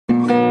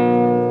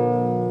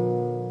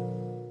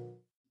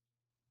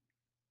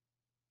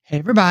Hey,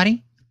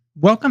 everybody.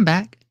 Welcome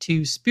back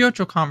to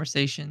Spiritual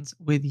Conversations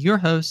with your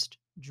host,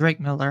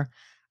 Drake Miller.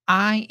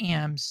 I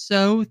am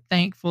so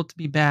thankful to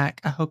be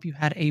back. I hope you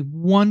had a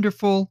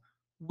wonderful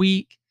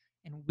week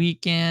and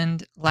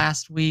weekend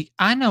last week.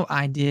 I know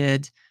I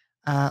did.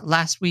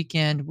 Last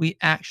weekend, we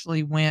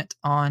actually went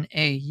on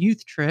a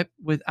youth trip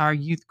with our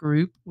youth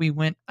group. We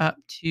went up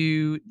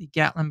to the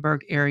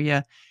Gatlinburg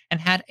area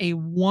and had a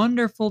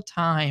wonderful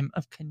time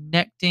of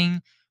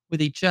connecting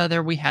with each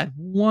other. We had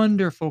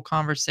wonderful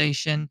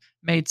conversation,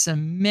 made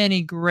some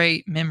many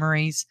great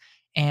memories,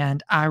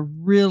 and I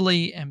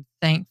really am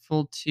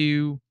thankful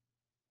to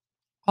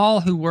all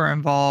who were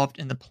involved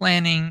in the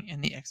planning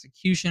and the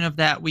execution of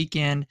that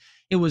weekend.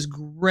 It was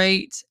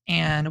great.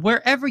 And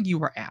wherever you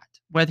were at,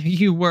 whether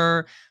you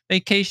were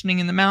vacationing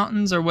in the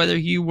mountains or whether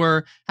you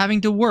were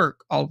having to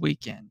work all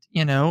weekend,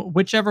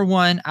 whichever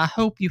one, I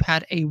hope you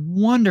had a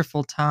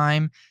wonderful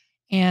time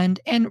and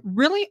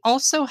really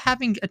also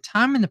having a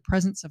time in the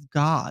presence of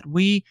God.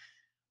 We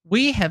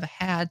have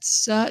had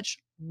such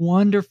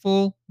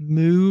wonderful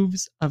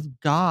moves of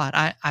God.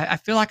 I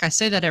feel like I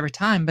say that every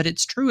time, but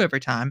it's true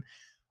every time.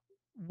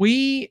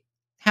 We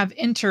have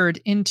entered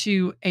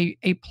into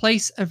a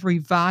place of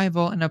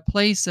revival and a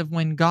place of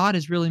when God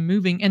is really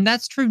moving. And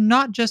that's true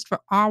not just for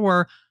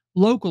our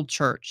local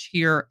church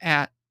here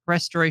at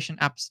Restoration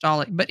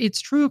Apostolic, but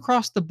it's true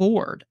across the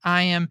board.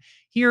 I am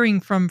hearing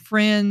from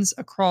friends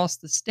across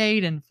the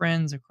state and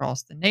friends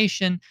across the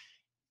nation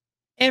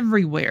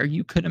everywhere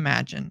you could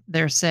imagine.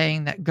 They're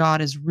saying that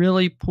God is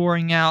really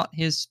pouring out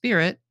his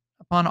spirit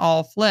upon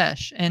all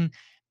flesh. And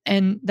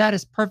that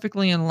is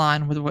perfectly in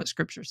line with what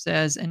scripture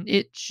says. And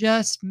it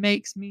just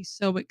makes me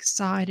so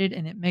excited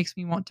and it makes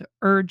me want to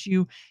urge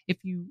you,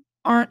 if you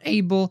aren't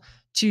able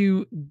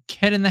to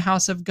get in the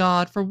house of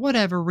God for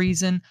whatever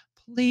reason,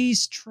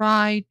 please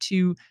try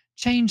to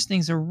change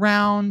things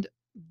around,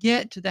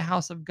 get to the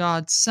house of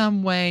God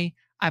some way.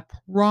 I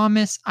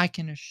promise, I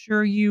can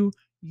assure you,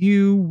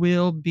 you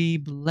will be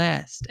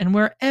blessed. And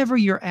wherever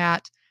you're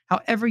at,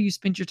 however you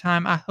spend your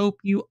time, I hope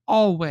you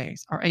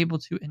always are able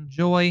to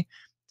enjoy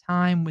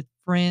time with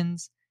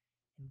friends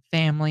and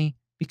family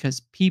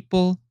because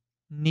people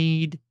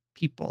need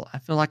people. I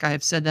feel like I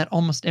have said that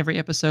almost every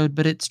episode,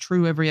 but it's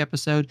true every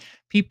episode.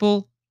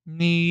 People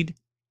need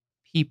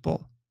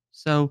people.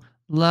 So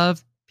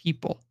love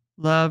people,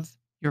 love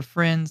your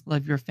friends,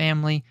 love your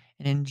family,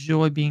 and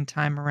enjoy being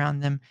time around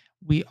them.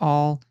 We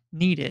all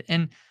need it.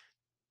 And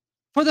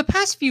for the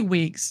past few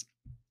weeks,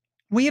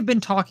 we have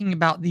been talking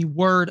about the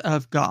Word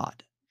of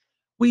God.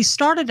 We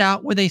started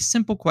out with a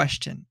simple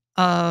question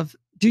of,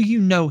 do you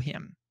know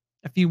him?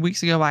 A few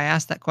weeks ago I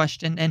asked that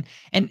question,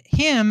 and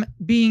him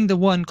being the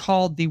one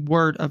called the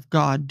Word of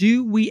God,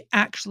 do we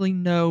actually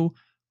know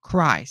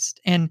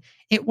Christ? And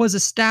it was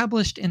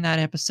established in that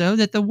episode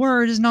that the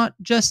Word is not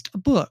just a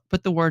book,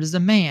 but the Word is a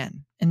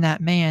man, and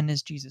that man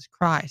is Jesus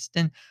Christ.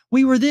 And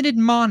we were then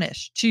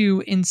admonished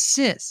to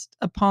insist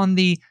upon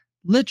the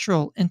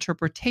literal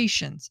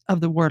interpretations of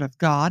the Word of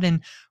God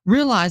and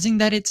realizing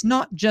that it's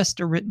not just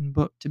a written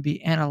book to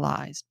be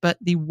analyzed, but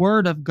the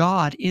Word of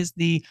God is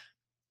the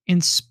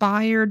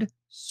inspired,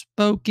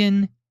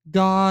 spoken,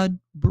 God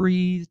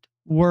breathed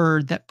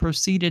word that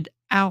proceeded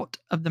out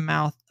of the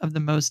mouth of the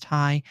Most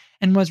High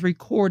and was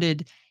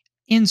recorded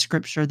in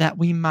Scripture that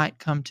we might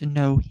come to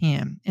know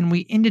Him. And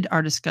we ended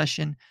our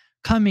discussion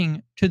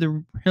coming to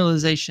the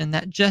realization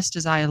that, just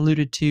as I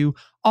alluded to,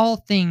 all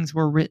things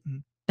were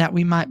written that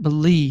we might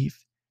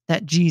believe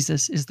that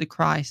Jesus is the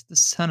Christ, the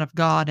Son of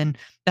God, and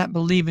that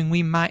believing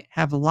we might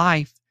have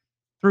life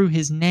through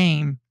His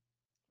name.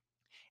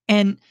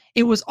 And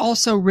it was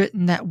also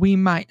written that we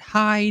might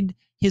hide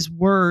his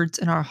words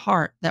in our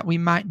heart, that we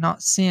might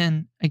not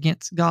sin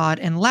against God.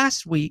 And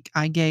last week,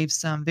 I gave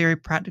some very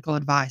practical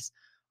advice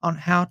on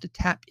how to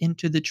tap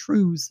into the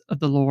truths of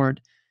the Lord,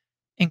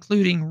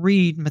 including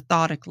read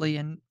methodically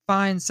and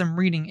find some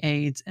reading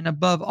aids. And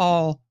above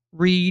all,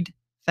 read,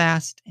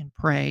 fast, and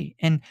pray.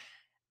 And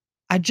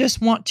I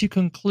just want to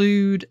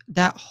conclude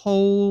that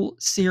whole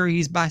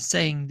series by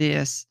saying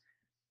this.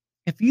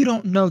 If you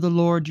don't know the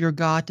Lord your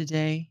God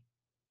today,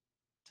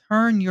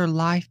 turn your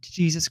life to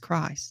Jesus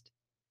Christ.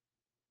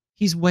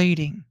 He's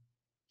waiting.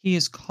 He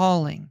is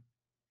calling.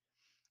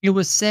 It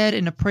was said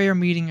in a prayer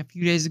meeting a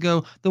few days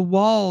ago, the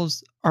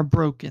walls are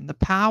broken. The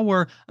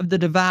power of the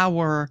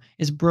devourer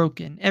is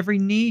broken. Every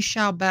knee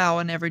shall bow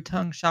and every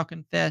tongue shall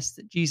confess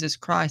that Jesus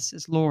Christ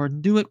is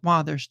Lord. Do it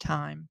while there's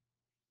time.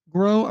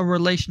 Grow a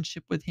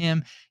relationship with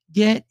Him.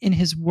 Get in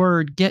His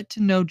Word. Get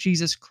to know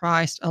Jesus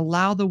Christ.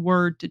 Allow the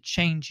Word to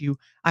change you.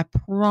 I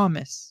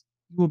promise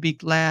you will be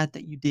glad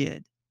that you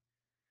did.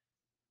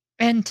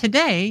 And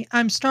today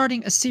I'm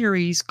starting a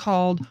series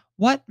called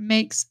What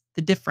Makes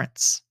the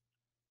Difference?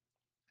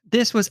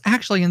 This was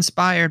actually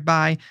inspired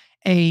by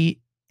a,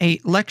 a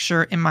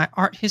lecture in my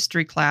art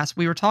history class.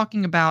 We were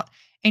talking about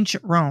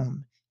ancient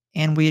Rome,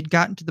 and we had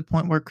gotten to the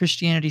point where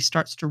Christianity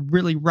starts to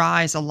really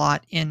rise a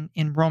lot in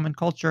Roman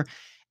culture.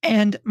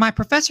 And my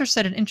professor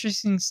said an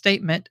interesting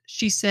statement.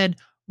 She said,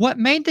 what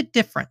made the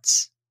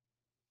difference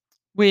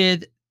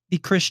with the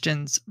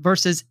Christians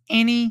versus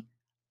any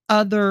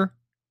other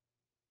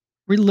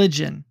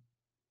religion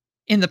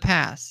in the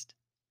past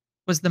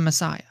was the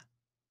Messiah.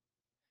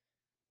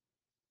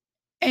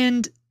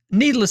 And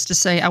needless to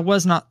say, I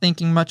was not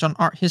thinking much on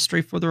art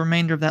history for the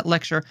remainder of that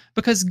lecture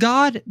because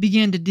God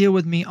began to deal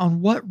with me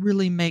on what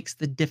really makes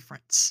the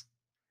difference.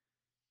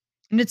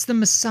 And it's the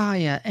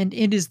Messiah, and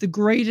it is the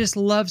greatest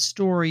love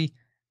story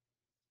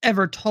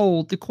ever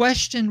told. The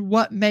question,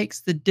 what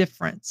makes the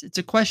difference? It's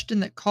a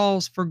question that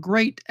calls for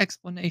great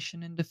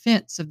explanation and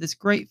defense of this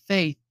great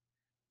faith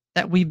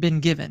that we've been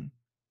given.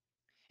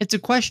 It's a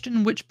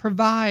question which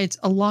provides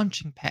a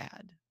launching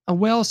pad, a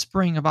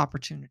wellspring of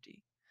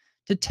opportunity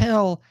to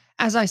tell,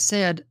 as I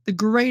said, the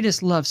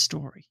greatest love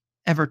story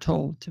ever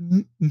told,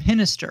 to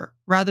minister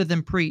rather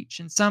than preach,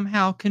 and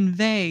somehow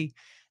convey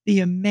the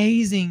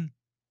amazing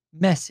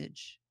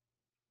message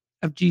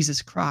of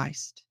Jesus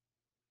Christ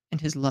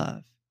and his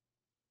love.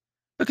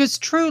 Because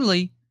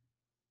truly,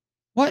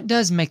 what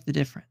does make the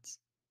difference?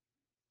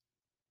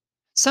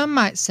 Some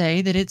might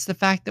say that it's the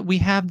fact that we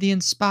have the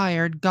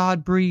inspired,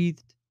 God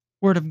breathed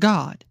Word of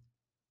God.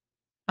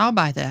 I'll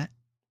buy that.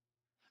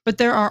 But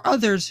there are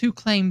others who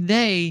claim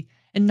they,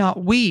 and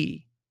not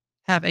we,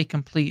 have a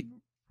complete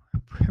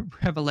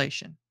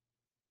revelation.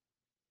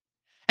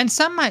 And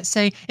some might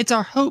say it's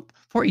our hope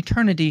for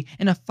eternity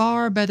in a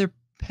far better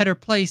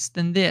place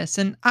than this,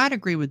 and I'd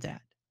agree with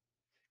that,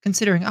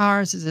 considering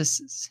ours is a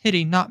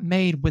city not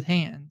made with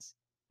hands.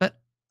 But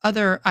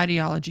other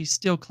ideologies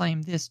still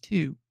claim this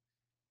too.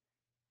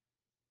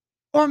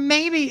 Or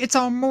maybe it's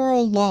our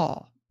moral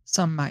law,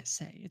 some might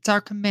say. It's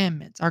our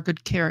commandments, our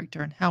good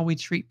character, and how we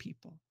treat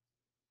people.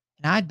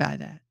 And I'd buy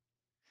that.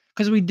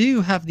 Because we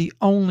do have the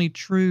only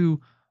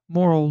true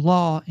moral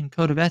law and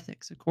code of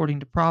ethics, according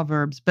to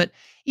Proverbs. But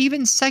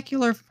even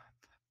secular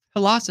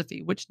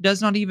philosophy, which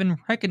does not even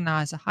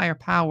recognize a higher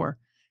power,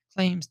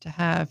 claims to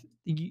have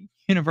the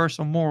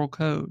universal moral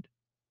code.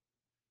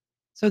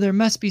 So there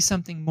must be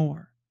something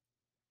more.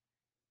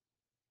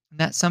 And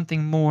that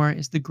something more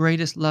is the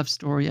greatest love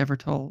story ever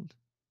told.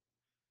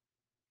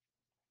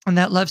 And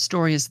that love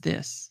story is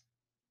this: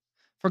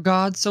 For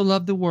God so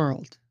loved the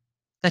world,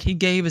 that he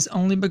gave his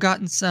only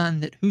begotten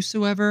Son, that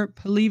whosoever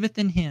believeth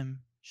in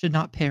him should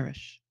not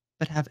perish,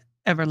 but have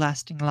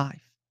everlasting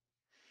life.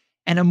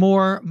 And a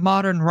more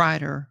modern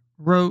writer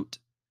wrote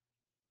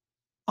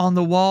on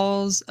the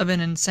walls of an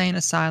insane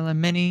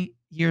asylum many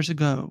years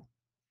ago,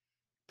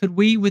 could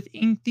we with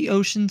ink the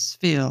oceans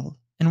fill,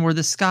 and were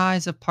the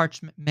skies of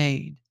parchment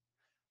made,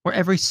 were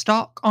every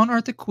stalk on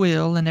earth a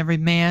quill, and every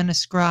man a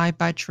scribe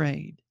by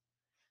trade,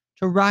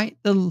 to write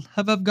the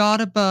love of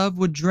God above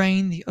would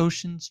drain the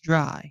oceans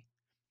dry,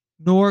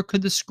 nor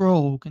could the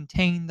scroll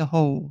contain the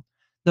whole,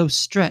 though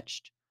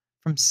stretched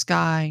from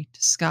sky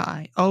to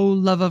sky. O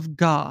love of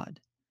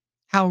God,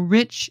 how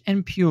rich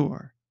and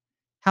pure,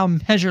 how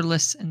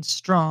measureless and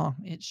strong,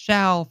 it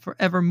shall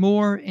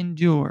forevermore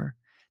endure,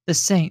 the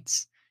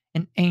saints'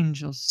 and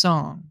angels'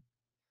 song.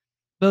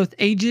 Both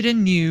aged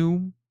and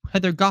new,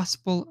 whether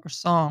gospel or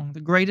song,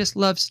 the greatest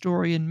love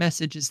story and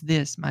message is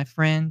this, my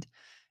friend: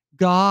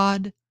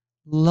 God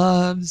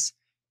loves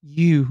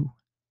you.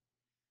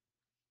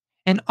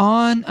 And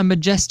on a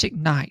majestic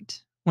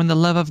night, when the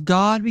love of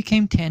God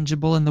became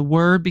tangible and the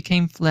Word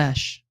became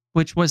flesh,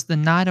 which was the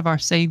night of our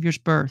Savior's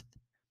birth,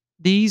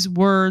 these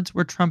words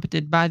were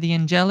trumpeted by the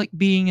angelic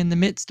being in the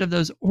midst of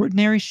those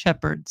ordinary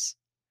shepherds,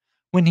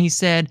 when he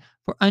said,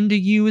 For unto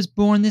you is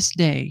born this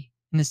day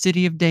in the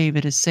city of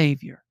David a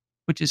Savior,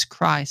 which is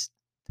Christ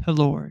the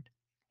Lord.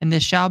 And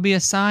this shall be a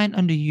sign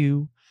unto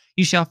you: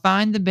 you shall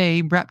find the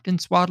babe wrapped in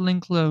swaddling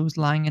clothes,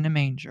 lying in a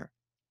manger.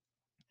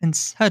 And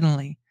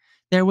suddenly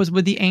there was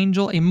with the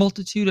angel a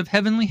multitude of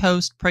heavenly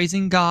hosts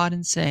praising God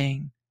and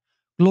saying,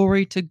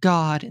 Glory to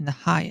God in the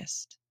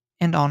highest,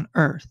 and on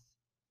earth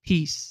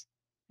peace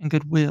and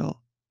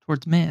goodwill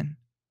towards men.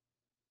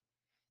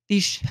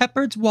 These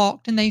shepherds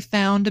walked, and they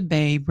found a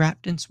babe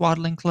wrapped in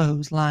swaddling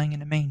clothes, lying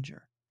in a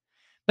manger.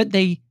 But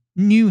they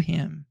knew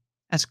him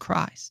as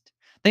Christ.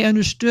 They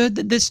understood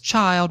that this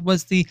child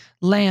was the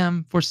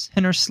Lamb for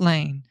sinners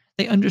slain.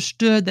 They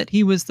understood that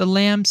he was the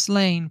Lamb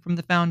slain from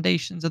the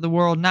foundations of the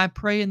world. And I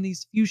pray in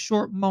these few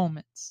short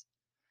moments,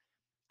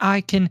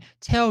 I can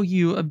tell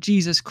you of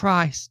Jesus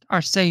Christ,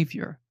 our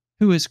Savior,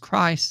 who is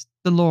Christ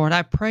the Lord.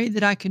 I pray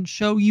that I can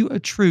show you a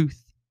truth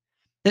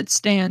that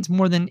stands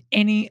more than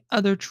any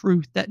other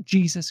truth, that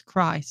Jesus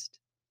Christ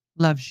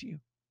loves you.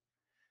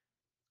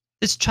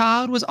 This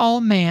child was all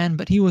man,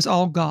 but he was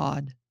all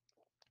God,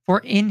 for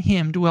in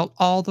him dwelt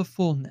all the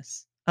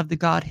fullness of the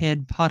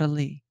Godhead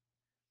bodily.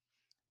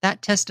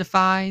 That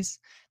testifies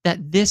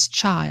that this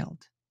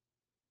child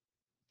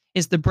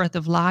is the breath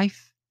of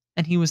life,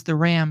 and he was the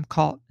ram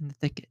caught in the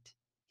thicket.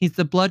 He's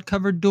the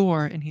blood-covered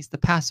door, and he's the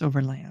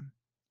Passover lamb.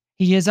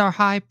 He is our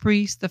high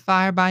priest, the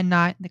fire by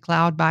night and the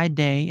cloud by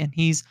day, and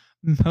he's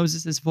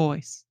Moses'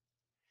 voice.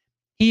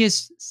 He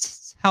is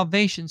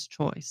salvation's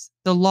choice,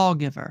 the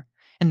lawgiver,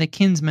 and the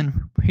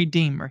kinsman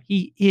redeemer.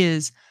 He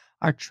is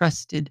our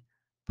trusted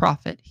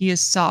prophet. He is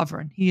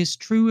sovereign. He is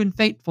true and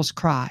faithful's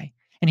cry,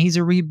 and he's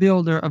a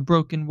rebuilder of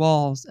broken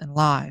walls and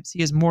lives.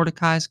 He is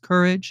Mordecai's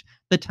courage,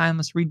 the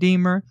timeless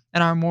Redeemer,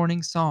 and our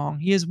morning song.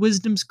 He is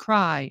wisdom's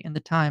cry in the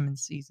time and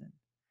season.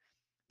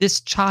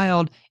 This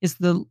child is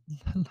the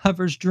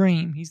lover's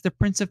dream. He's the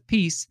Prince of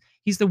Peace.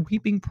 He's the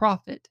weeping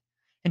prophet,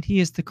 and he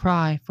is the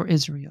cry for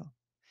Israel.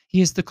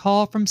 He is the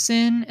call from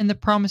sin and the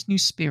promised new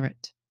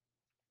spirit.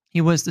 He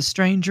was the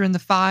stranger in the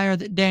fire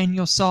that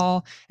Daniel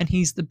saw, and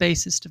he's the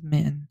basest of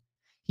men.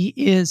 He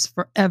is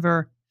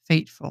forever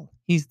faithful.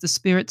 He's the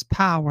Spirit's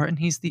power, and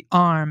he's the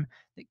arm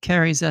that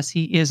carries us.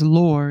 He is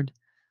Lord,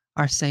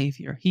 our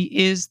Savior. He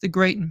is the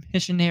great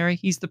missionary.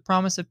 He's the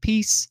promise of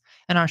peace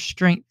and our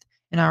strength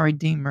and our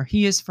Redeemer.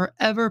 He is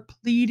forever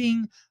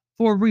pleading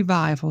for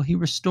revival. He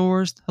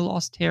restores the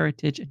lost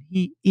heritage, and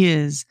he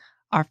is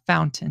our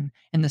fountain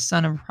and the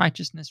Son of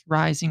Righteousness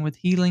rising with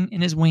healing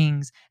in his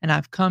wings. And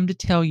I've come to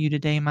tell you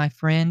today, my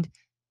friend,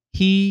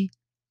 he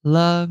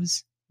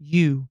loves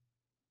you.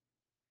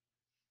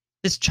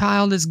 This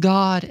child is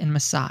God and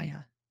Messiah.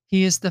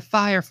 He is the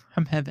fire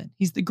from heaven.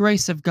 He's the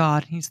grace of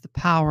God. He's the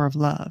power of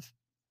love.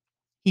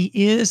 He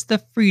is the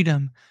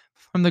freedom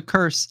from the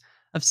curse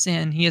of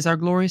sin. He is our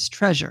glorious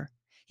treasure.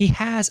 He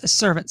has a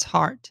servant's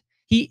heart.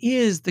 He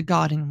is the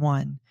God in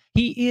one.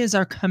 He is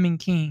our coming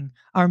King,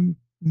 our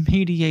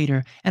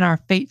mediator, and our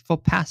faithful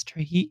pastor.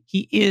 He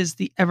is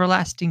the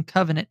everlasting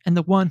covenant and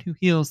the one who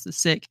heals the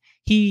sick.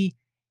 He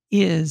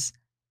is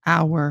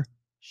our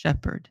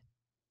shepherd.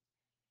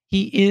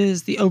 He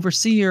is the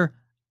overseer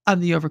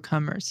of the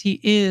overcomers. He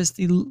is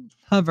the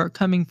lover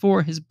coming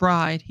for his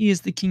bride. He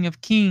is the King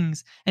of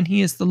kings, and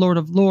he is the Lord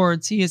of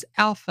lords. He is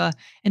Alpha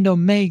and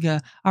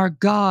Omega, our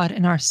God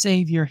and our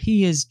Savior.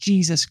 He is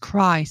Jesus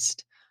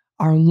Christ,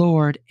 our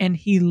Lord, and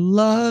he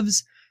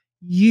loves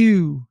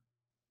you.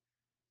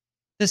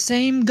 The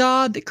same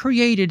God that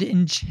created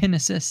in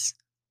Genesis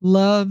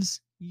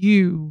loves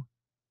you.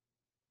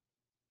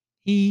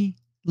 He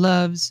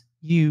loves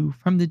you.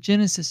 From the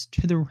Genesis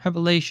to the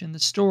Revelation, the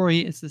story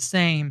is the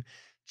same.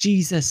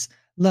 Jesus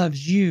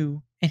loves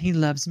you, and he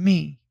loves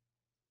me.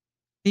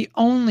 The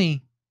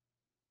only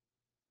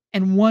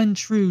and one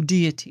true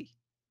deity,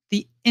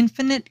 the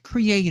infinite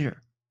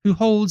creator who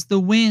holds the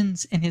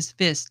winds in his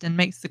fist and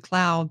makes the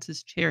clouds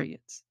his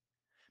chariots,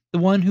 the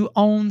one who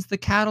owns the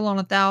cattle on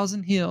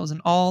 1,000 hills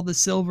and all the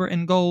silver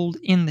and gold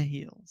in the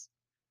hills.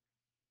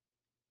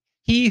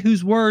 He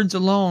whose words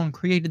alone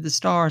created the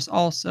stars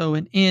also,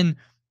 and in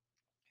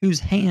whose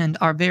hand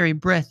our very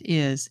breath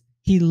is.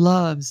 He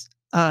loves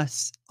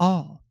us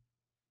all.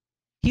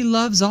 He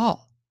loves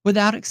all,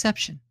 without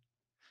exception.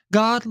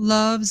 God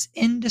loves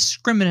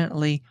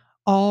indiscriminately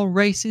all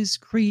races,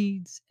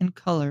 creeds, and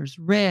colors,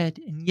 red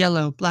and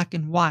yellow, black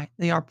and white.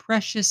 They are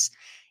precious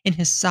in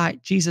his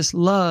sight. Jesus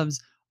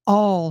loves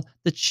all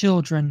the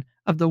children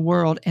of the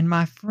world. And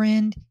my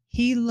friend,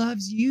 he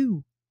loves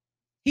you.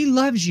 He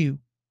loves you.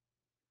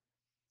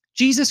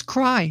 Jesus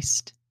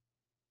Christ,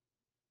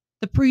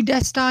 the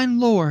predestined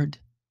Lord,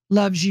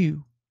 loves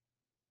you.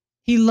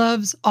 He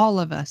loves all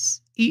of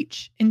us,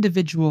 each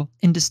individual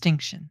in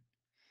distinction.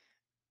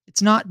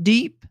 It's not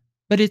deep,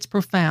 but it's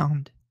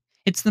profound.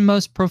 It's the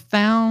most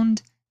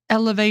profound,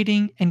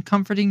 elevating, and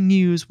comforting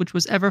news which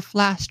was ever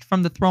flashed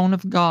from the throne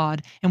of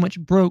God and which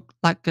broke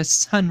like a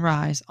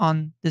sunrise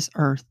on this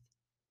earth.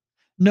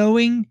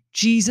 Knowing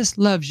Jesus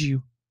loves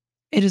you,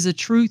 it is a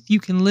truth you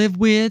can live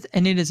with,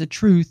 and it is a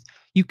truth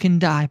you can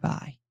die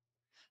by.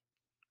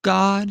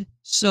 God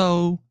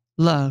so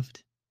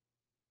loved.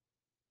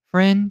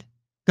 Friend,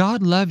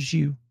 God loves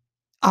you.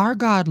 Our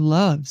God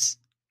loves.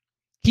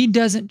 He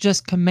doesn't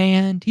just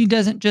command. He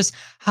doesn't just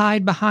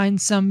hide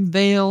behind some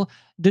veil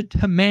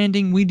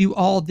demanding we do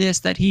all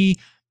this that he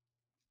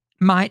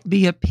might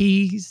be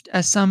appeased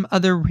as some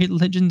other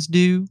religions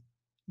do.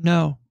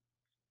 No.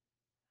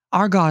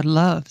 Our God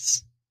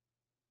loves.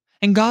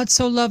 And God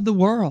so loved the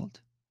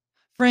world.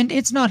 Friend,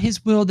 it's not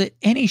his will that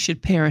any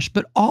should perish,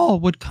 but all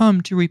would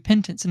come to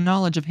repentance and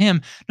knowledge of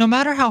him. No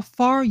matter how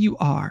far you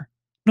are,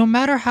 no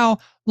matter how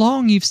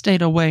long you've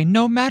stayed away,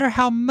 no matter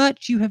how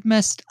much you have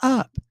messed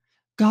up,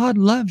 God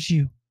loves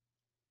you.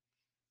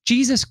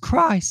 Jesus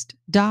Christ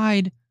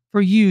died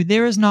for you.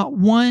 There is not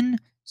one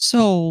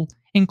soul,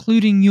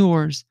 including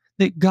yours,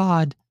 that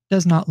God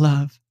does not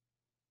love.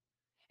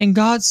 And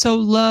God so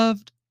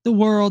loved the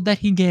world that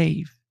he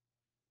gave.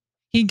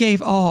 He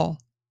gave all.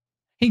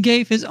 He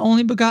gave his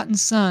only begotten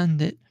Son,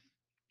 that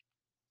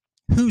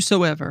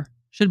whosoever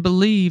should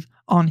believe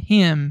on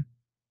him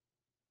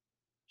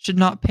should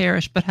not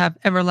perish but have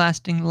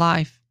everlasting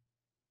life.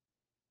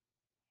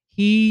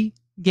 He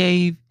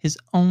gave his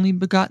only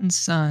begotten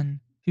Son,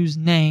 whose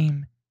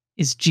name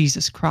is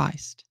Jesus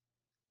Christ.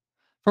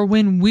 For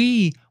when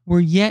we were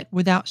yet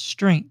without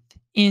strength,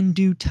 in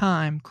due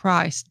time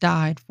Christ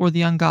died for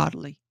the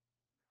ungodly.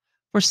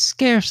 For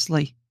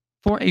scarcely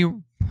for a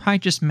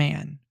righteous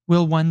man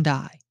will one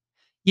die,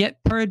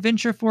 yet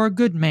peradventure for a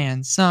good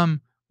man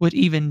some would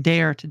even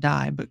dare to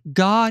die. But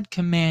God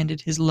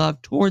commanded his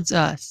love towards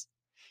us,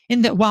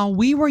 in that while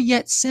we were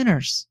yet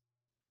sinners,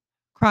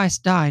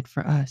 Christ died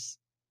for us.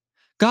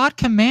 God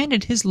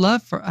commanded his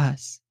love for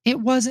us. It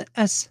wasn't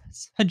a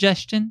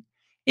suggestion.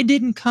 It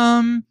didn't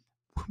come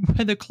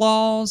with the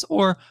clause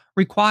or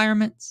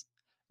requirements.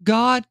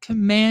 God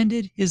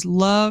commanded his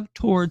love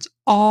towards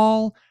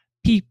all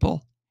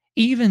people,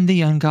 even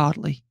the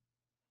ungodly.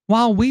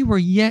 While we were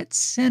yet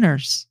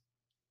sinners,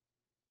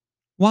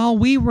 while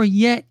we were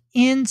yet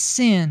in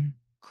sin,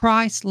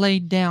 Christ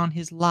laid down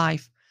his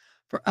life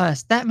for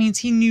us. That means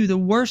he knew the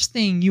worst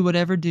thing you would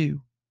ever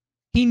do.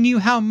 He knew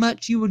how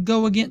much you would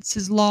go against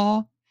his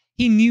law.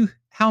 He knew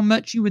how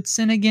much you would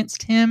sin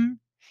against him.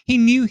 He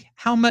knew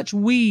how much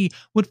we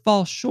would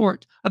fall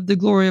short of the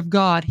glory of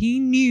God. He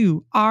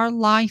knew our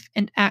life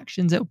and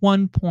actions at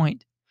one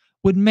point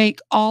would make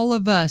all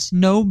of us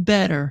no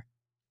better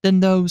than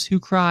those who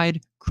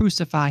cried,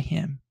 "Crucify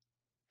him."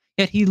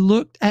 Yet he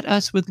looked at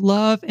us with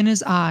love in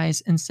his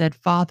eyes and said,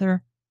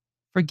 "Father,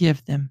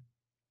 forgive them."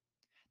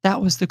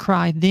 That was the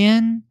cry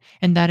then,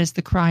 and that is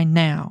the cry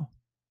now.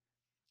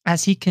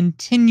 As he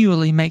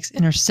continually makes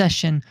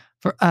intercession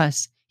for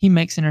us, he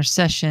makes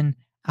intercession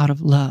out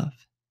of love.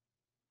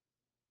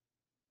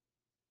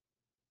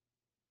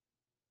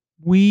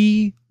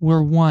 We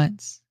were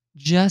once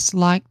just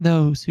like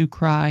those who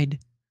cried,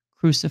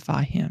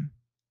 "Crucify him."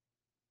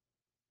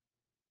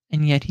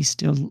 And yet he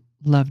still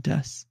loved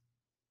us.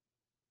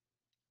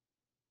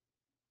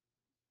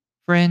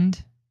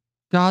 Friend,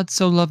 God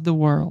so loved the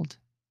world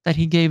that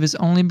he gave his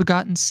only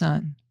begotten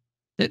Son,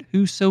 that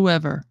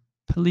whosoever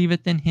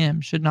believeth in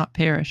him should not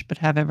perish but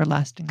have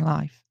everlasting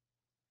life.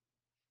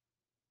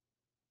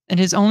 And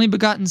his only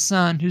begotten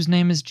Son, whose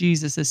name is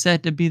Jesus, is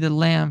said to be the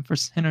Lamb for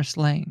sinners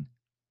slain.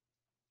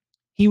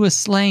 He was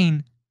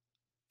slain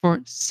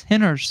for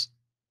sinners,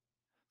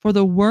 for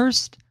the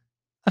worst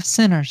of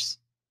sinners.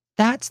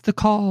 That's the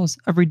cause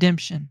of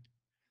redemption.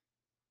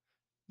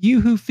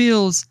 You who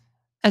feels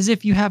as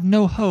if you have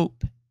no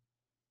hope,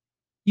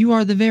 you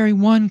are the very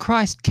one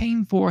Christ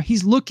came for.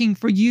 He's looking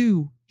for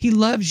you. He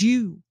loves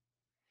you.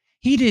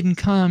 He didn't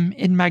come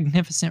in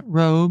magnificent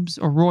robes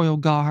or royal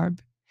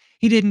garb.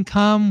 He didn't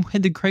come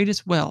with the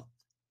greatest wealth.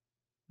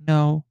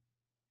 No,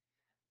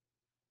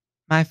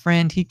 my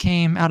friend, he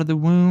came out of the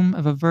womb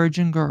of a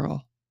virgin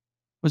girl,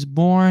 was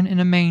born in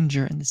a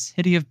manger in the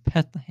city of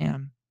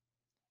Bethlehem,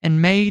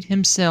 and made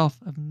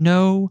himself of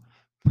no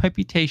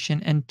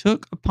reputation, and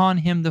took upon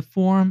him the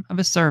form of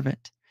a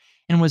servant,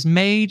 and was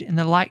made in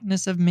the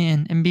likeness of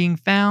men, and being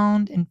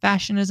found in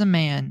fashion as a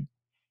man,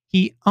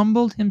 he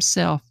humbled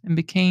himself and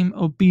became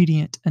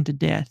obedient unto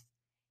death,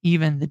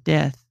 even the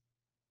death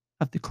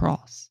of the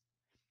cross.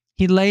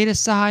 He laid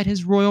aside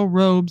his royal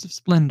robes of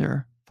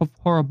splendor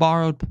for a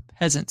borrowed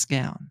peasant's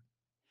gown.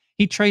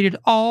 He traded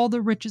all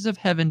the riches of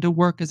heaven to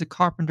work as a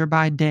carpenter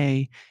by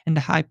day and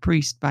a high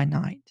priest by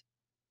night.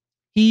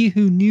 He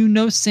who knew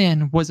no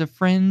sin was a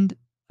friend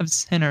of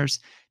sinners,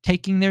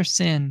 taking their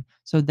sin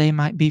so they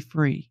might be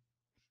free.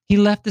 He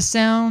left the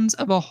sounds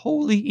of a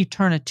holy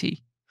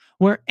eternity,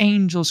 where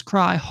angels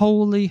cry,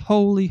 "Holy,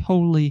 holy,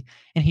 holy,"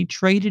 and he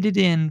traded it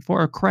in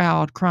for a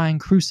crowd crying,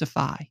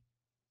 "Crucify,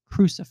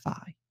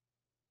 crucify,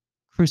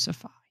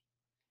 crucify."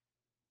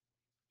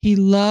 He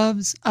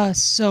loves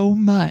us so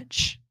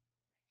much.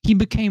 He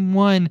became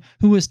one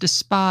who was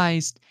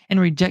despised and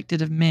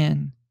rejected of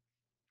men.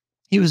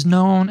 He was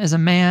known as a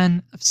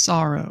man of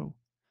sorrow,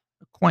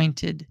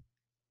 acquainted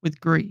with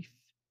grief.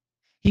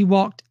 He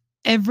walked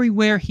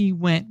everywhere he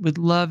went with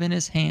love in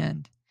his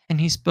hand, and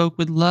he spoke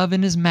with love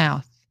in his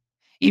mouth.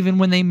 Even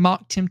when they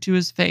mocked him to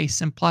his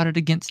face and plotted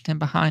against him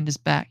behind his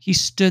back, he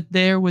stood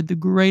there with the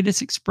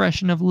greatest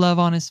expression of love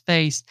on his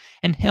face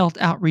and held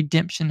out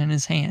redemption in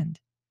his hand.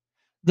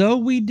 Though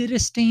we did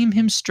esteem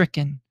him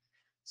stricken,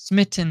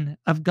 smitten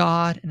of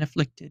God and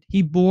afflicted,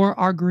 he bore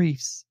our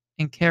griefs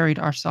and carried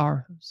our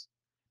sorrows.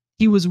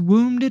 He was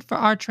wounded for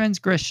our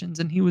transgressions,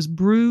 and he was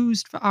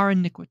bruised for our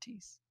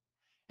iniquities.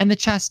 And the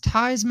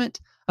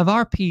chastisement of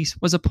our peace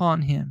was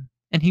upon him,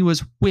 and he was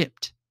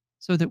whipped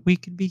so that we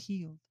could be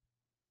healed.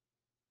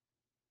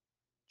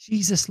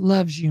 Jesus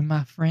loves you,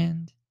 my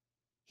friend.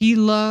 He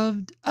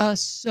loved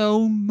us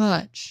so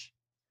much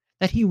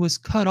that he was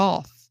cut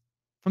off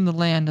from the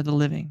land of the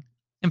living,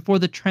 and for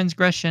the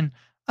transgression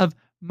of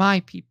my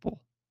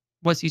people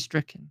was he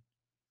stricken.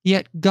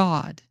 Yet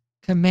God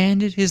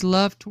commanded his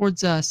love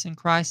towards us, and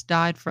Christ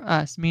died for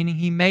us, meaning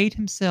he made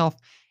himself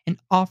an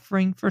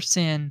offering for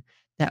sin,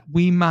 that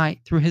we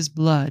might, through his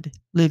blood,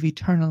 live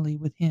eternally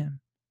with him.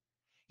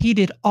 He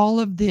did all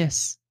of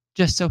this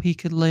just so he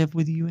could live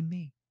with you and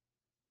me.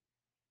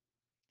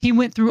 He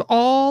went through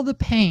all the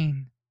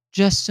pain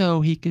just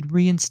so he could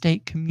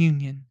reinstate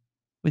communion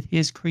with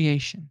his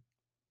creation.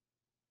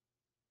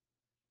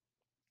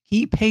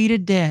 He paid a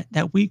debt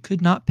that we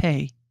could not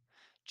pay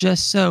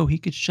just so he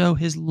could show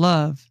his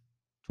love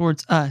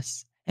towards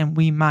us and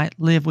we might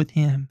live with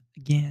him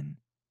again.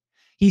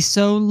 He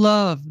so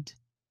loved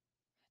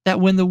that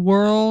when the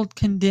world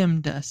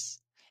condemned us,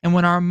 and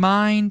when our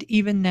mind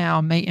even now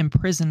may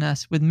imprison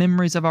us with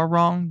memories of our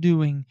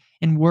wrongdoing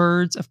and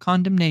words of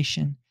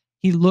condemnation,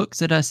 he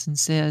looks at us and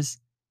says,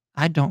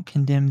 "I don't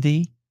condemn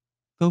thee.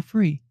 Go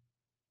free."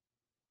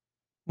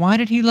 Why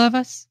did he love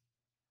us?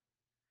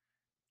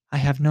 I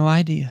have no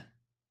idea.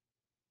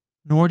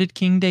 Nor did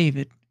King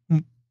David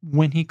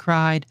when he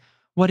cried,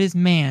 What is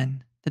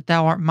man, that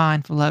thou art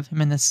mindful of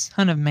him, and the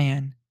Son of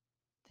man,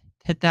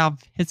 that thou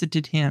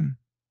visited him?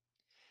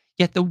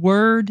 Yet the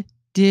Word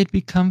did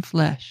become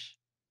flesh.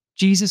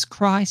 Jesus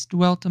Christ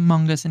dwelt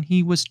among us, and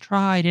he was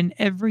tried in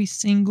every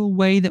single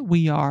way that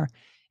we are,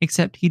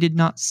 except he did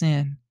not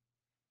sin.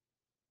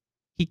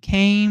 He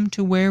came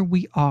to where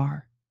we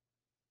are.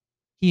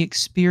 He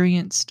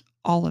experienced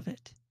all of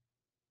it.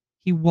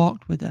 He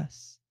walked with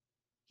us.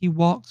 He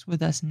walks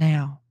with us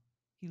now.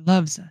 He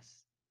loves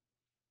us.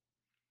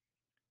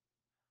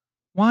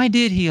 Why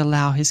did he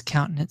allow his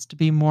countenance to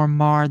be more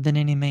marred than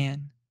any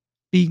man,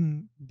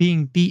 being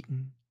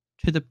beaten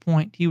to the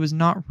point he was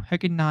not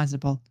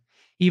recognizable,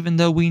 even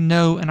though we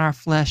know in our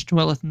flesh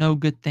dwelleth no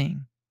good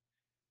thing?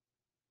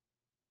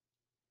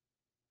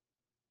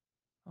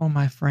 Oh,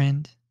 my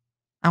friend,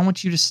 I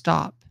want you to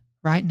stop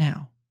right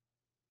now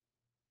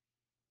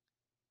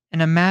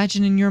and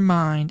imagine in your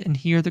mind and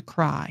hear the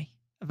cry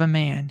of a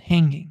man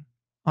hanging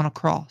on a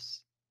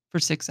cross for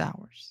 6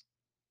 hours.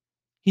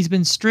 He's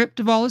been stripped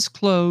of all his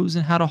clothes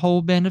and had a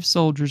whole band of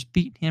soldiers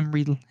beat him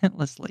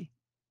relentlessly,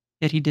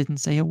 yet he didn't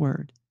say a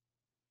word.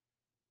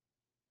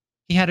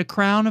 He had a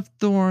crown of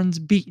thorns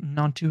beaten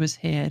onto his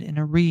head and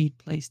a reed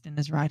placed in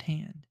his right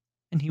hand,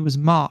 and he was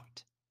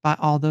mocked by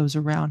all those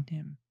around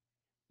him,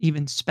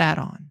 even spat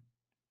on.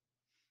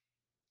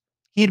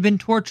 He had been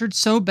tortured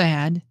so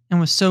bad and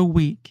was so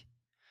weak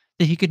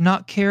that he could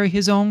not carry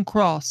his own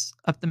cross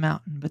up the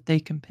mountain, but they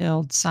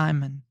compelled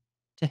Simon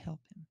to help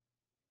him.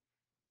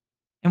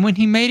 And when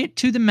he made it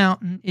to the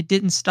mountain, it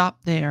didn't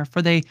stop there,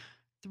 for they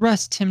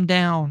thrust him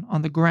down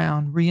on the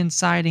ground,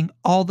 reinciting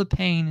all the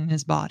pain in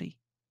his body.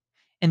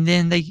 And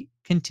then they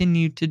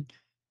continued to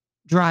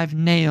drive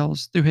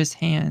nails through his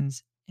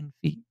hands and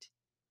feet.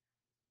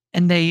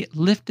 And they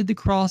lifted the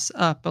cross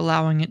up,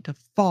 allowing it to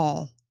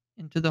fall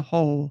into the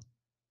hole,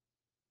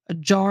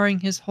 jarring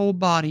his whole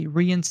body,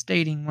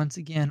 reinstating once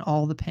again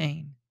all the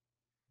pain.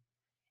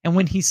 And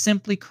when he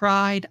simply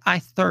cried, "I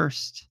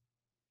thirst,"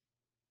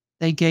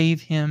 they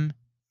gave him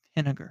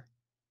vinegar.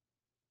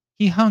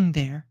 He hung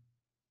there,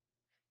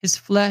 his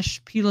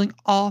flesh peeling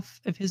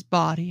off of his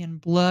body and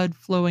blood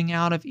flowing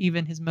out of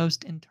even his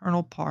most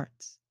internal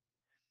parts.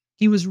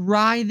 He was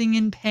writhing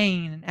in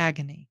pain and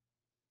agony,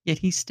 yet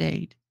he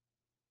stayed.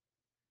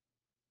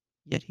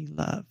 Yet he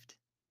loved.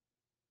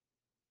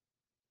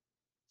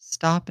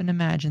 Stop and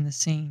imagine the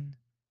scene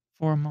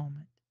for a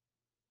moment.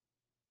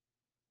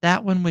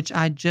 That one which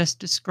I just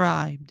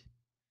described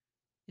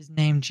is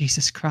named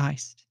Jesus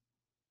Christ,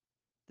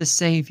 the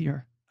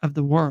Savior of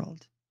the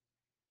world.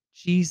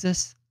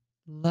 Jesus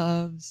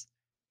loves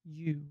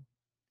you.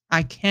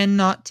 I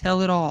cannot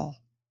tell it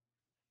all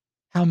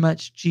how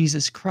much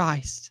Jesus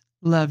Christ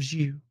loves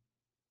you.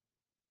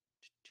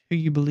 Do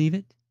you believe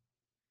it?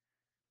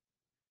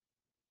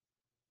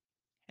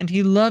 And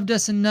he loved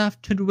us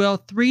enough to dwell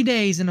 3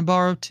 days in a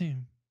borrowed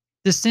tomb,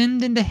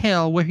 descend into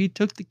hell where he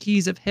took the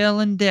keys of hell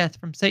and death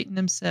from Satan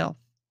himself,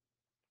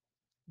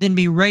 then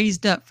be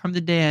raised up from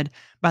the dead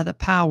by the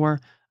power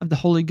of the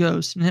Holy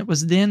Ghost. And it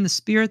was then the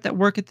Spirit that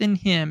worketh in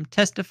him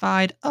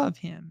testified of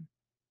him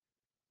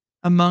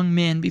among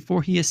men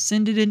before he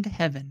ascended into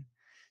heaven,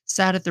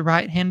 sat at the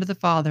right hand of the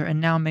Father, and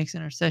now makes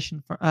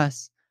intercession for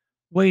us,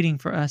 waiting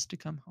for us to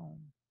come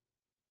home.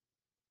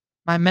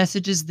 My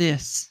message is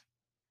this: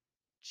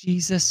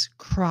 Jesus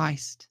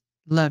Christ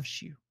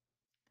loves you.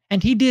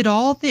 And he did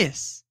all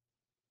this.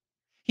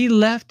 He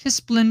left his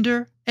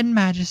splendor and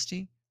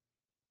majesty,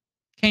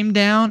 came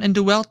down and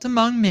dwelt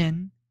among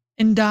men,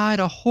 and died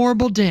a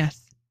horrible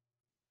death,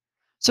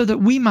 so that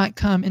we might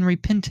come in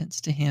repentance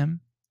to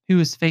him who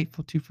is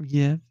faithful to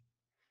forgive,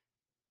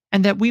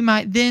 and that we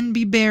might then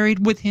be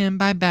buried with him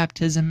by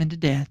baptism into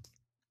death,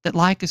 that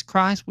like as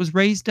Christ was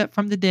raised up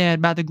from the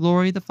dead by the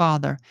glory of the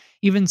Father,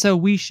 even so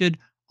we should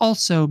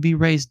also be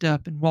raised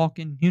up and walk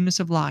in newness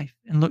of life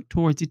and look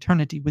towards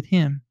eternity with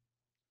him.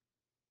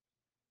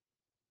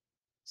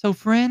 So,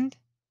 friend,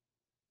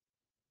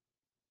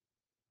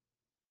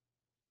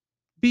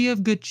 be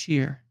of good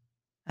cheer,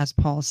 as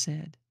Paul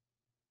said.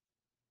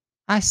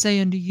 I say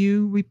unto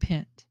you,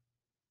 repent,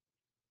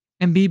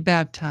 and be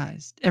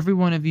baptized, every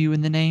one of you,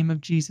 in the name of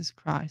Jesus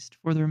Christ,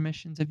 for the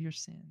remissions of your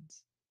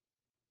sins,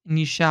 and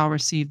ye shall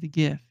receive the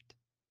gift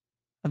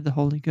of the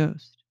Holy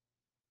Ghost.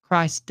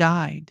 Christ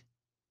died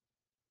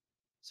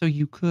so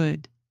you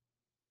could.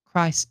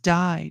 Christ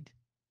died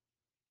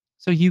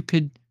so you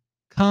could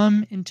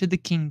come into the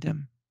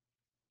kingdom,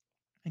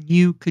 and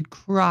you could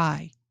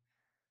cry,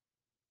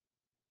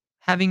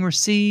 having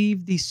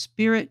received the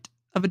Spirit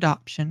of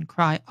adoption,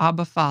 cry,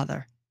 Abba,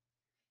 Father,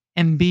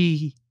 and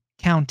be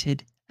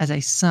counted as a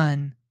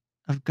son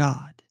of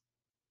God.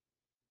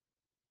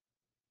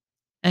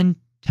 And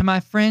to my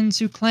friends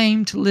who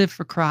claim to live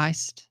for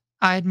Christ,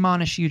 I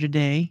admonish you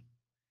today: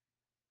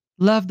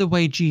 love the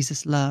way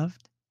Jesus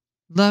loved,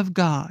 love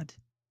God,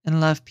 and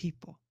love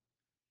people.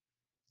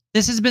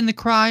 This has been the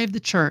cry of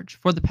the church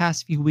for the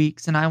past few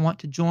weeks, and I want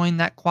to join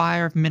that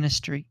choir of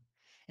ministry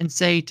and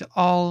say to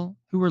all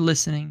who are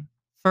listening: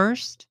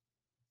 first,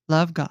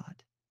 love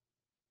God.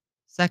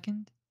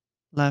 Second,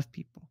 love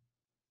people.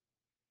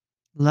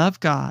 love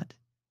God,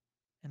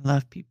 and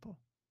love people.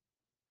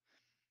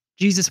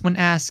 Jesus, when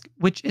asked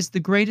which is the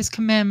greatest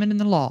commandment in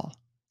the law,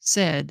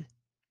 said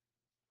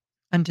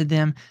unto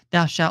them,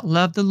 Thou shalt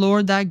love the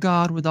Lord thy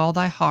God with all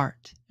thy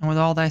heart, and with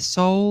all thy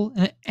soul,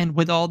 and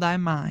with all thy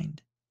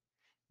mind.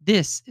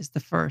 This is the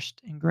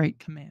first and great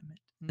commandment.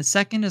 And the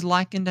second is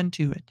likened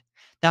unto it.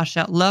 Thou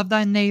shalt love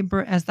thy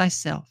neighbor as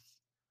thyself.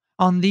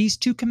 On these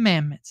two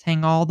commandments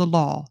hang all the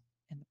law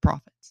and the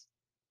prophets.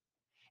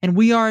 And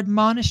we are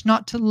admonished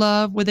not to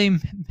love with a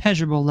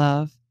measurable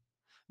love,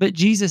 but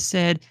Jesus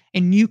said,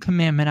 A new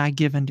commandment I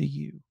give unto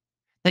you,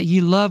 that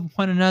ye love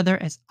one another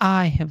as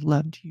I have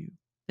loved you,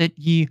 that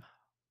ye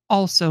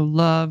also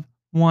love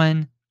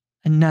one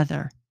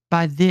another.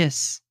 By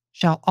this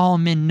shall all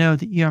men know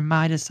that ye are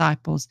my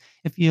disciples,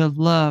 if ye have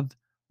loved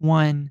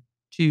one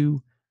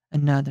to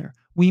another.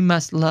 We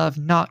must love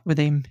not with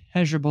a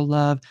measurable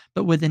love,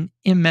 but with an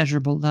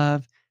immeasurable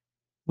love.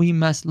 We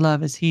must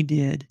love as he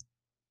did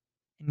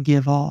and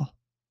give all.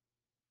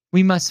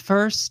 We must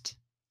first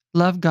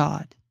love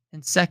God,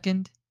 and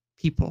second,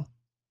 people,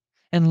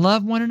 and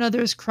love one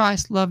another as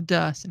Christ loved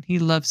us, and he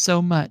loved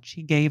so much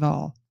he gave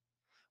all.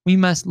 We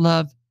must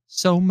love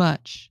so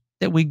much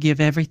that we give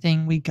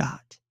everything we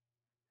got.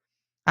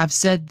 I've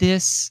said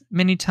this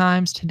many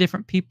times to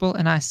different people,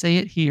 and I say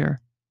it here.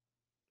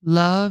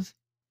 Love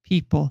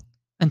people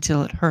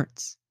until it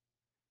hurts.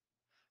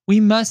 We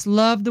must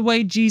love the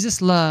way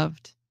Jesus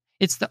loved.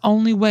 It's the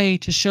only way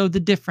to show the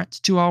difference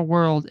to our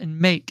world and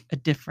make a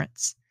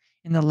difference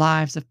in the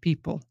lives of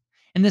people.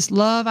 And this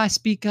love I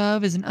speak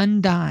of is an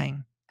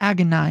undying,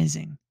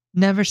 agonizing,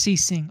 never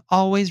ceasing,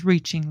 always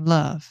reaching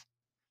love,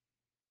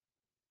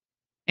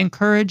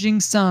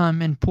 encouraging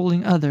some and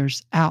pulling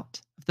others out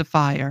of the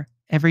fire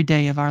every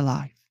day of our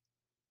life.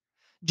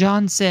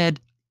 John said,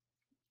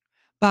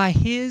 By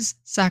his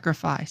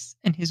sacrifice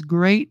and his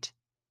great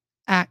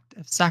act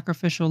of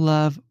sacrificial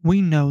love,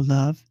 we know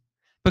love,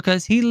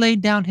 because he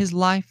laid down his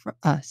life for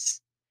us,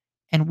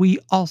 and we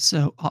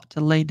also ought to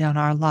lay down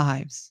our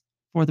lives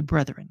for the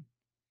brethren.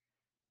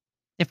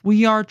 If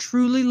we are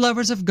truly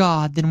lovers of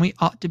God, then we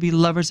ought to be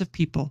lovers of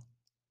people.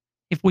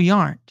 If we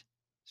aren't,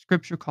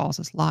 Scripture calls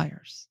us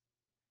liars.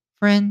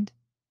 Friend,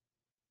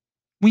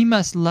 we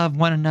must love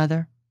one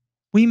another.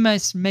 We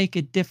must make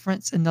a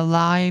difference in the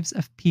lives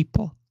of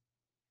people.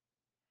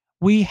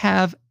 We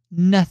have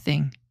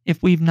nothing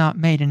if we've not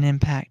made an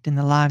impact in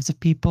the lives of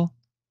people.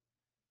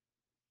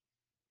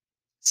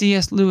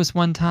 C.S. Lewis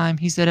one time,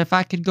 he said, if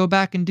I could go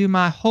back and do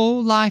my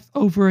whole life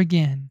over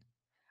again,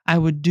 I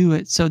would do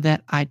it so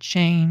that I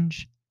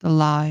change the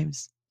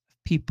lives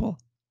of people.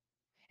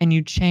 And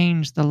you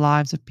change the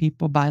lives of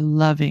people by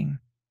loving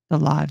the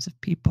lives of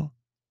people.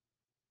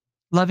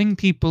 Loving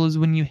people is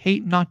when you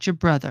hate not your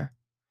brother,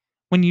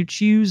 when you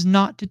choose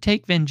not to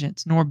take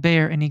vengeance nor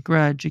bear any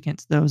grudge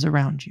against those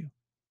around you.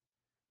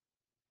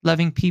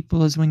 Loving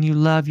people is when you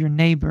love your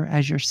neighbor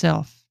as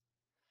yourself.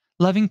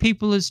 Loving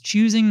people is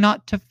choosing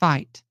not to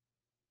fight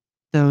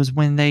those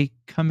when they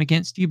come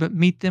against you, but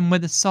meet them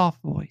with a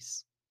soft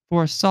voice,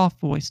 for a soft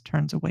voice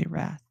turns away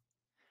wrath.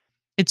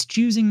 It's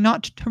choosing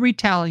not to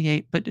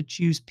retaliate, but to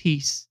choose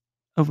peace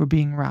over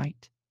being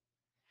right.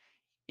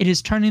 It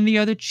is turning the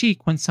other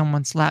cheek when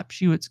someone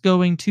slaps you. It's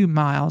going 2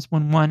 miles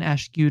when one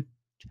asks you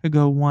to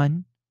go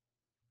 1.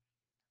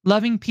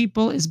 Loving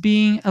people is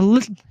being a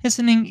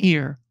listening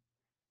ear,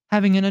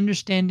 having an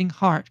understanding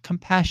heart,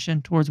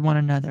 compassion towards one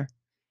another,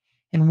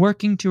 and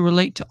working to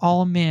relate to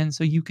all men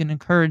so you can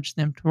encourage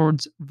them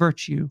towards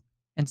virtue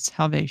and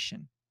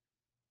salvation.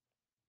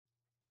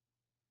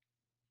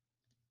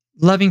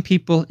 Loving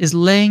people is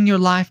laying your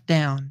life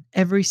down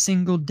every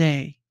single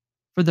day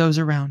for those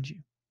around you.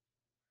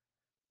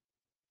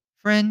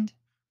 Friend,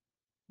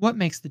 what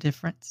makes the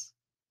difference?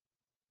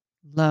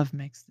 Love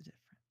makes the difference.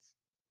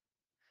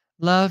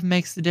 Love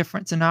makes the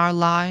difference in our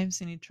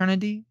lives in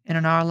eternity and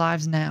in our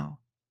lives now.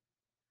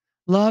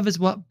 Love is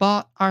what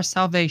bought our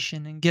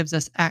salvation and gives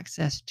us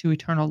access to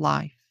eternal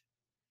life.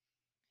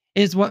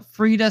 It is what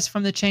freed us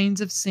from the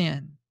chains of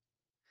sin.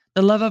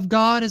 The love of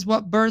God is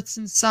what births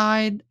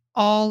inside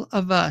all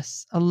of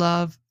us a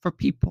love for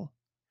people.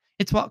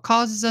 It's what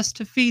causes us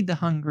to feed the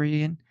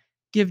hungry and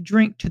give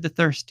drink to the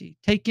thirsty,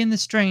 take in the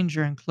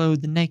stranger and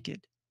clothe the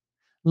naked.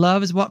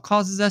 Love is what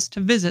causes us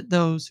to visit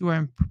those who are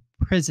in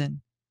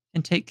prison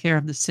and take care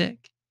of the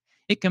sick.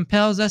 It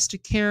compels us to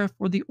care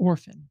for the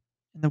orphan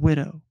and the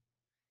widow.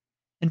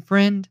 And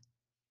friend,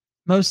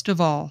 most of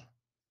all,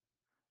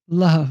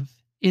 love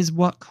is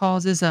what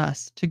causes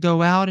us to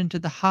go out into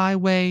the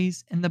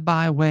highways and the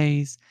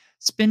byways,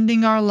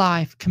 spending our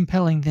life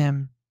compelling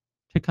them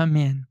to come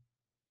in.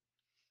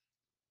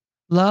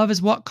 Love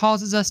is what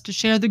causes us to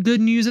share the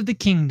good news of the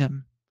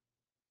kingdom,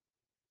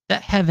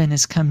 that heaven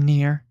has come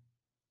near,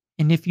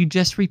 and if you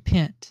just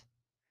repent,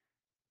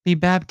 be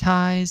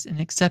baptized, and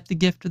accept the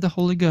gift of the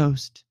Holy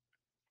Ghost,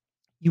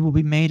 you will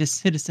be made a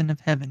citizen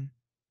of heaven.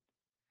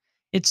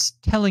 It's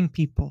telling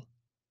people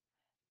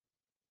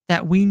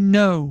that we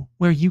know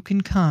where you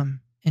can come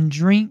and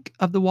drink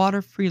of the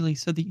water freely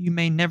so that you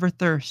may never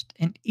thirst,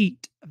 and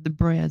eat of the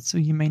bread so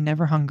you may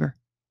never hunger.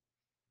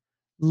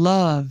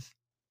 Love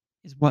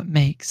is what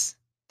makes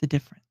the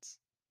difference.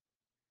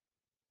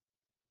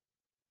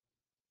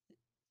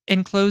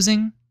 In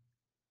closing,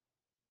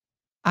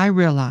 I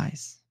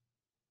realize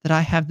that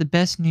I have the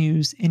best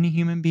news any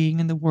human being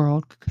in the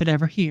world could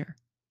ever hear,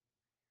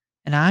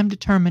 and I'm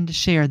determined to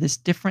share this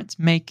difference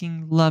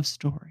making love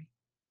story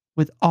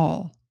with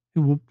all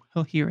who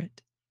will hear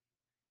it.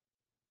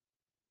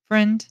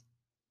 Friend,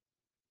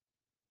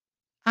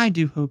 I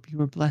do hope you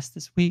were blessed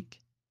this week.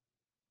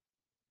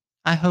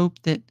 I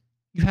hope that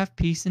you have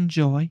peace and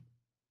joy.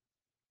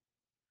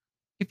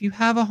 If you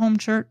have a home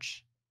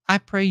church, I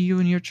pray you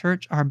and your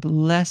church are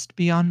blessed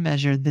beyond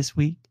measure this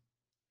week.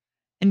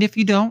 And if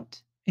you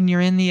don't, and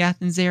you're in the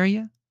Athens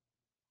area,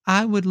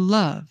 I would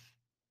love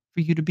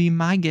for you to be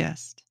my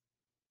guest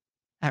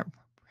at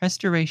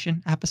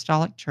Restoration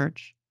Apostolic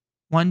Church,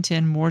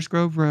 110 Moores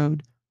Grove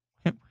Road,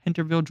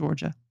 Winterville,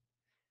 Georgia.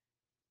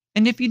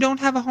 And if you don't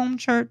have a home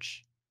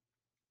church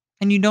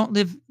and you don't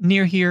live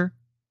near here,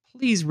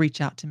 please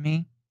reach out to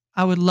me.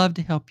 I would love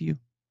to help you.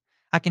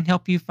 I can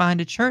help you find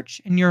a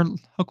church in your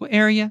local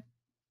area.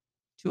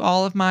 To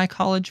all of my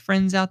college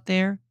friends out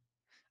there,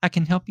 I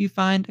can help you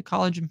find a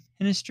college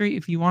ministry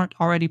if you aren't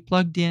already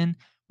plugged in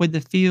with the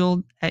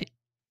field at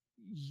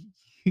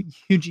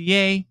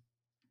UGA.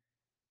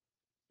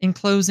 In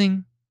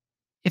closing,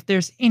 if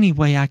there's any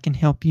way I can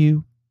help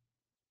you,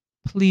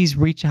 please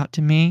reach out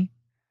to me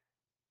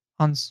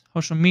on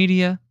social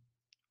media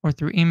or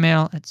through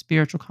email at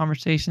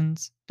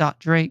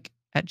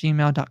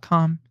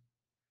spiritualconversations.drake@gmail.com.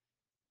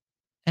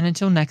 And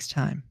until next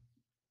time,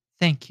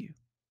 thank you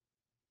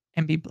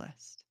and be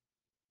blessed.